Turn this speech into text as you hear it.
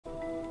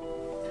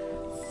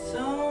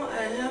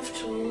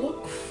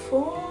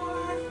4.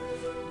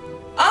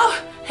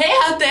 Oh, hey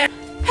out there!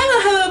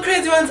 Hello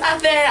crazy ones out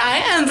there! I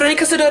am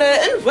BRONICASARDOURA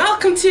and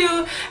welcome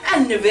to a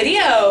new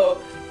video!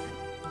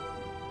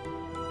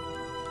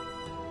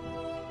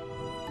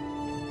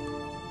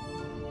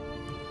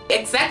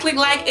 Exactly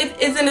like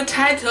it is in the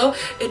title,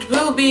 it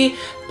will be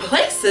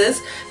places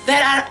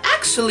that are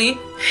actually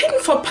hidden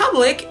for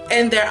public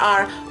and there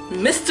are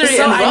mystery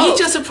involved. I need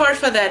your support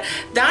for that.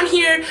 Down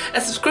here,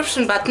 a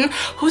subscription button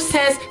who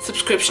says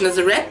subscription is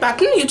a red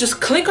button. You just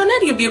click on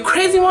it, you'll be a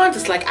crazy one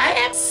just like I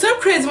am. So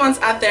crazy ones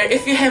out there,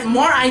 if you have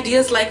more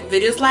ideas like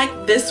videos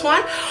like this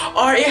one,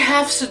 or you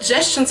have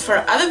suggestions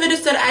for other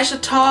videos that I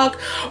should talk,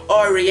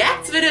 or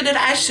react video that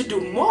I should do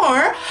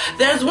more,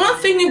 there's one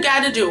thing you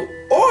gotta do.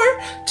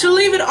 Or to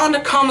leave it on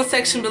the comment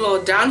section below.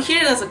 Down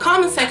here there's a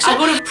comment section. I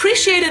would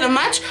appreciate it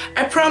much.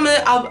 I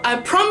promise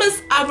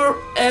I will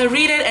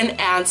read it and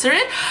answer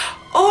it.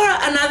 Or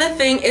another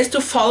thing is to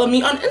follow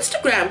me on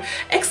Instagram.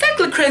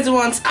 Exactly, crazy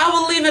ones. I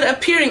will leave it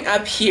appearing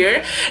up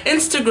here.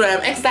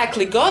 Instagram,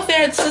 exactly. Go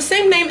there. It's the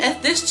same name as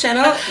this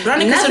channel.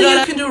 Nothing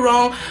you can do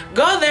wrong.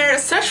 Go there,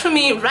 search for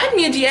me, write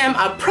me a DM.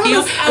 I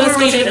promise I will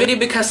read your video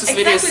because this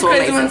video is so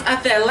amazing. Crazy ones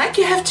out there, like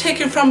you have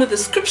taken from the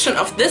description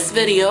of this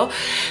video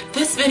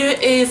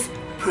is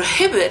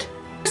prohibited.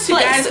 You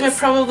guys may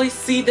probably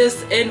see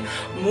this in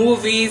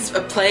movies, a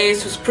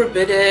place was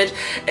prohibited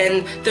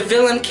and the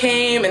villain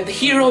came and the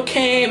hero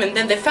came and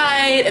then they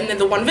fight and then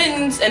the one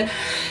wins and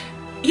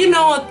you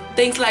know,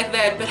 things like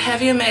that. But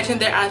have you imagined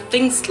there are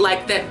things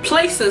like that,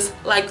 places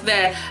like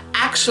that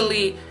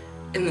actually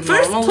in the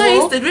first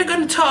place that we're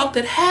going to talk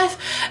that has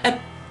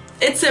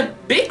it's a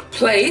big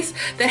place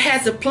that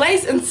has a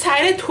place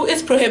inside it who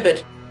is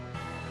prohibited.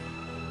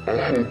 I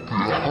hope you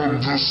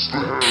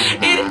understand.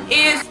 It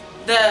is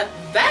the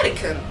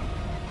Vatican.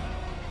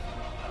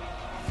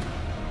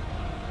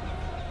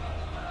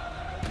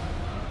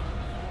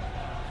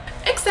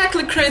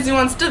 Exactly, crazy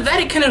ones. The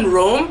Vatican in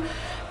Rome.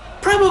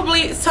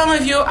 Probably some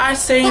of you are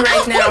saying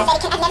right now,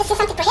 I've never seen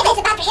something prohibited. It's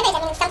about prohibited.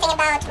 I mean, something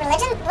about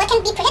religion. What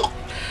can be prohibited?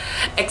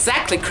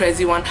 Exactly,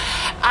 crazy one.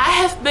 I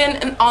have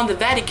been on the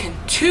Vatican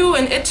too,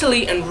 in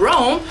Italy and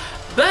Rome.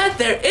 But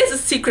there is a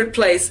secret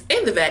place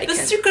in the Vatican.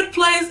 The secret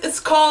place is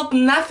called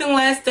nothing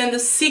less than the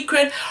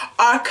secret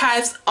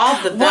archives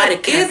of the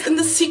Vatican. What is in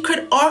the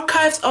secret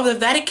archives of the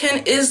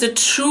Vatican is the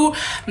true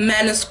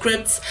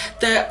manuscripts,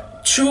 the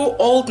true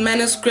old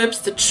manuscripts,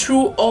 the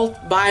true old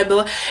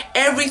Bible,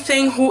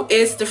 everything who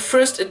is the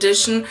first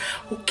edition,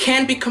 who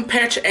can't be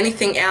compared to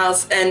anything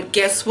else. And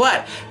guess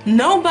what?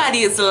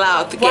 Nobody is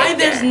allowed to get there. Why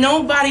there's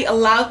nobody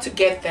allowed to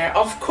get there?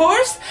 Of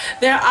course,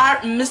 there are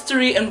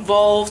mystery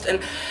involved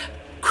and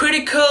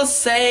critics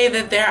say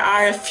that there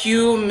are a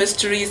few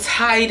mysteries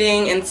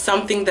hiding in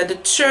something that the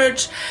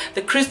church,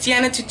 the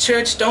Christianity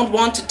church, don't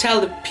want to tell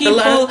the people. A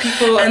lot of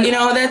people, and you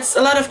know, that's a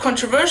lot of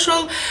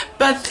controversial,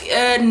 but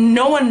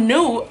no one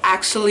knew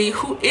actually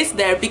who is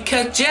there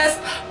because just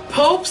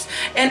popes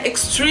and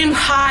extreme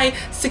high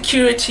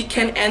security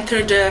can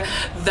enter the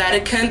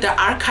Vatican, the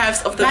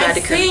archives of the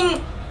Vatican. By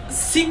saying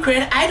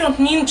secret, I don't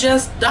mean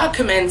just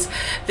documents.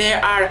 There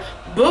are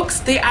books,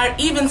 there are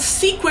even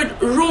secret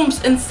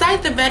rooms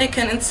inside the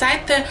Vatican,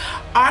 inside the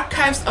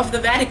archives of the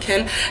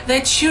Vatican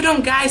that you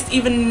don't guys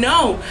even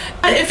know.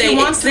 But if you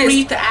want to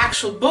read the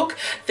actual book,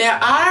 there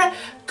are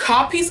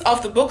copies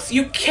of the books.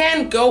 You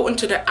can go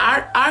into the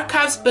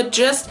archives, but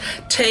just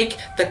take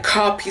the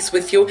copies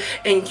with you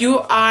and you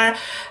are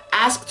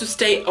asked to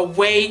stay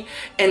away.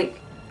 And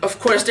of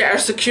course there are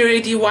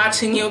security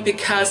watching you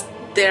because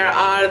there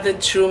are the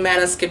true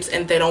manuscripts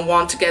and they don't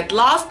want to get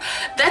lost.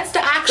 That's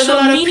the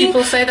actual meaning. A lot of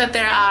people say that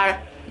there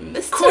are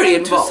mystery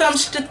involved. According to some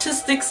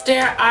statistics,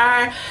 there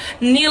are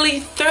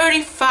nearly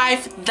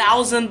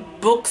 35,000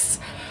 books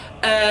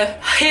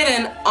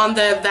hidden on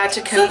the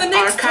Vatican archives. So the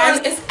next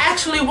one is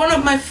actually one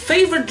of my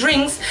favorite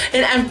drinks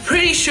and I'm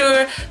pretty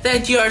sure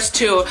that yours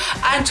too.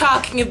 I'm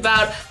talking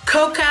about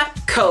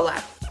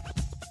Coca-Cola.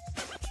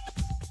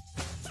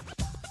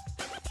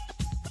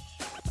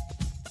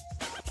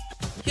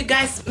 You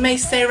guys may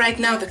say right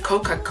now that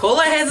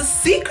Coca-Cola has a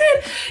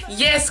secret?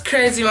 Yes,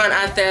 crazy one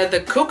out there, the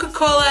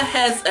Coca-Cola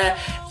has a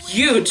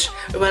huge,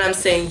 when I'm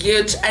saying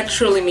huge, I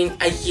truly mean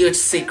a huge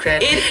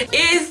secret. It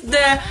is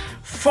the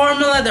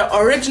formula, the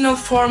original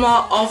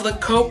formula of the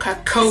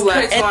Coca-Cola.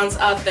 Crazy ones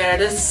out there,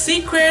 the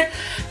secret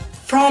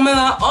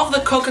formula of the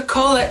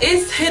Coca-Cola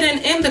is hidden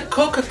in the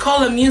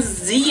Coca-Cola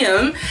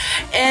Museum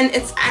and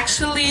it's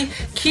actually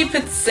keep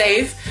it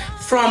safe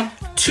from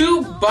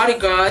 2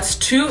 bodyguards,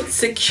 2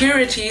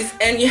 securities,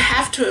 and you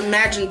have to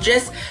imagine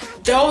just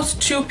those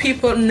 2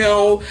 people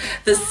know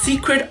the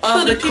secret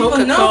of the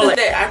Coca-Cola.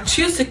 There are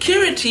 2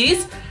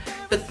 securities,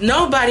 but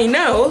nobody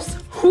knows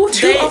who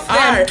they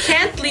are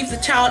can't leave the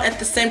town at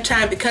the same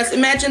time, because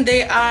imagine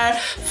they are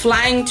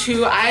flying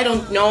to, I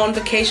don't know, on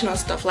vacation or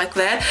stuff like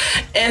that,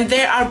 and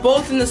they are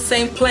both in the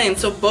same plane,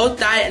 so both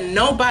die and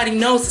nobody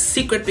knows the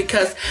secret,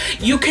 because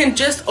you can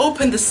just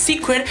open the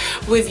secret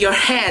with your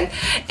hand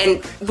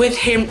and with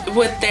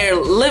their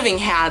living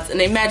hands.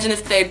 And imagine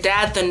if they're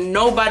dead, then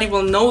nobody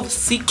will know the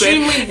secret.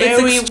 Extremely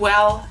very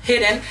well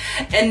hidden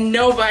and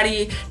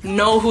nobody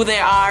know who they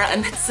are.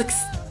 And it's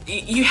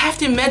you have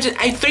to imagine,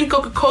 I drink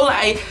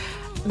Coca-Cola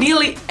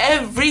nearly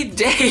every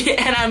day,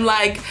 and I'm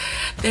like,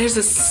 there's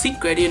a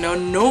secret, you know,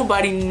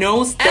 nobody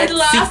knows that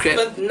secret.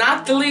 But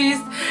not the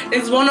least,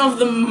 it's one of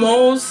the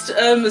most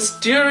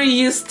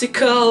mysteriously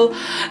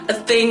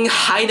thing,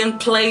 hiding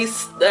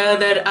place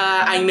that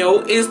I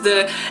know is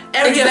the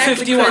Area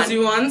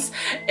 51.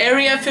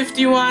 Area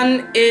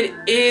 51, it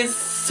is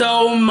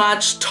so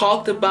much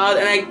talked about,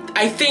 and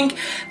I think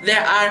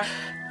there are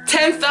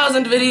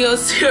 10,000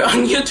 videos here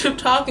on YouTube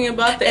talking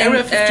about the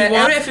Area 51.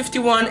 Area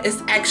 51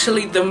 is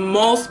actually the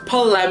most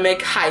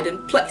polemic hiding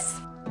place.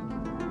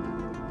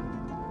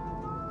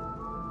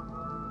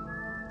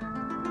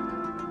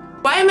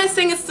 Why am I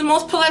saying it's the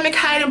most polemic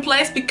hiding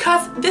place?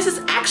 Because this is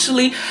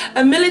actually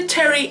a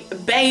military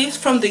base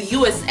from the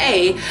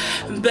USA,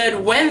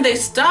 but when they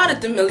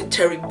started the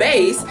military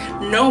base,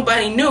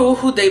 nobody knew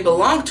who they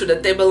belonged to,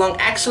 that they belong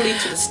actually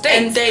to the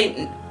States.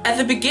 And at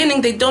the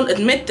beginning, they don't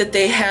admit that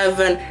they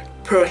have an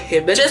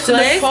prohibited just place.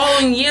 In the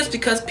following years,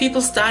 because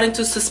people started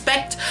to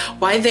suspect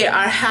why they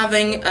are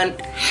having a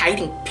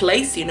hiding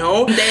place, you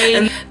know.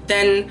 And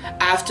then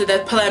after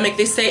that polemic,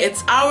 they say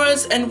it's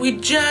ours and we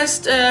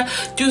just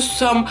do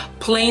some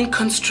plain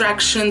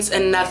constructions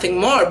and nothing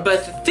more.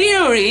 But the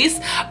theories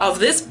of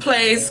this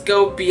place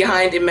go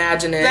behind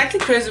imaginary. Exactly,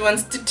 crazy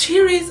ones. The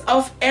theories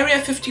of Area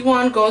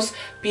 51 goes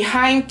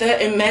behind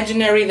the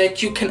imaginary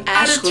that you can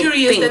actually think. The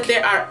theory is that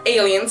there are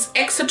aliens,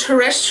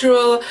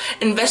 extraterrestrial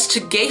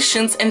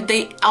investigations, and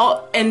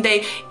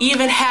they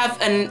even have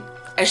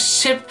a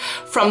ship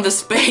from the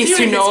space,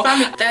 you know.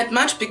 That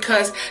much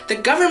because the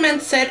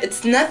government said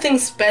it's nothing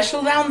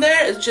special down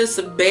there, it's just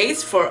a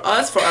base for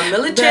us, for our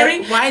military.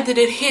 But why did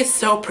it hit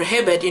so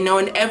prohibited, you know?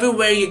 And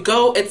everywhere you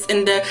go, it's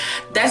in the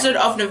desert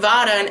of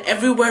Nevada, and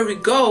everywhere we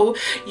go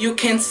you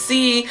can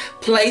see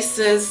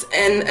places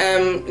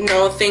and you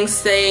know, things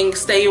saying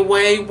stay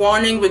away,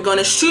 warning, we're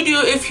gonna shoot you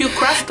if you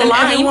cross the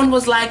line. Everyone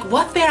was like,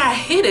 what, they are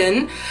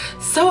hidden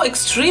so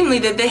extremely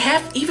that they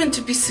have even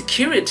to be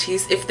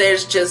securities if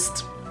there's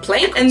just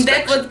plane, and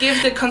that would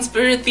give the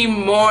conspiracy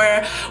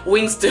more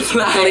wings to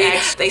fly.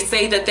 They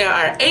say that there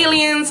are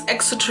aliens,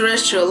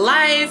 extraterrestrial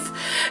life,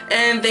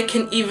 and they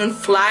can even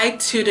fly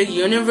to the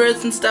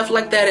universe and stuff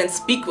like that and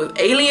speak with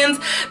aliens.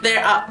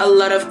 There are a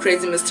lot of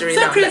crazy mysteries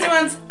out there. So crazy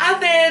ones out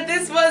there,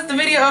 this was the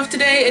video of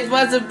today. It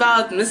was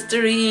about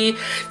mystery,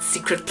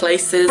 secret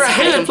places,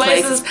 hidden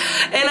places,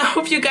 and I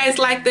hope you guys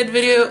liked that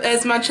video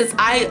as much as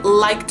I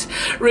liked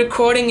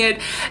recording it.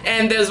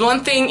 And there's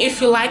one thing, if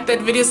you like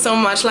that video so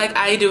much like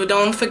I do,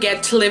 don't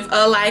forget to leave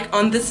a like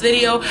on this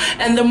video,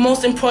 and the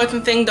most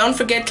important thing, don't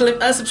forget to leave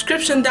a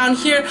subscription down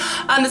here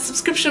on the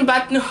subscription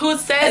button. Who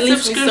says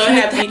subscription? So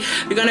happy.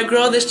 We're gonna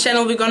grow this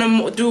channel, we're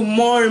gonna do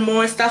more and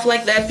more stuff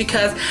like that,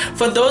 because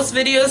for those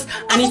videos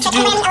I need to do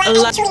a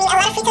lot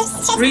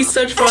of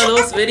research for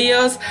those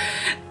videos,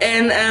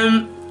 and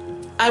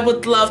I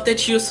would love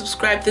that you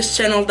subscribe this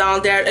channel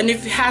down there. And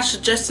if you have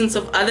suggestions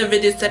of other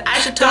videos that I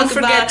should talk about,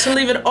 don't forget to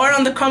leave it or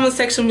on the comment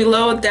section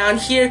below down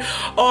here,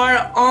 or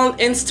on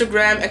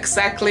Instagram.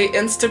 Exactly,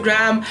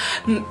 Instagram.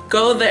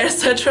 Go there,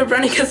 search for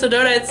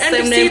BRONICASARDOURA. It's the same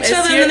name as here. And we'll see each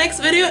other in the next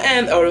video,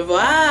 and au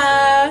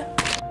revoir.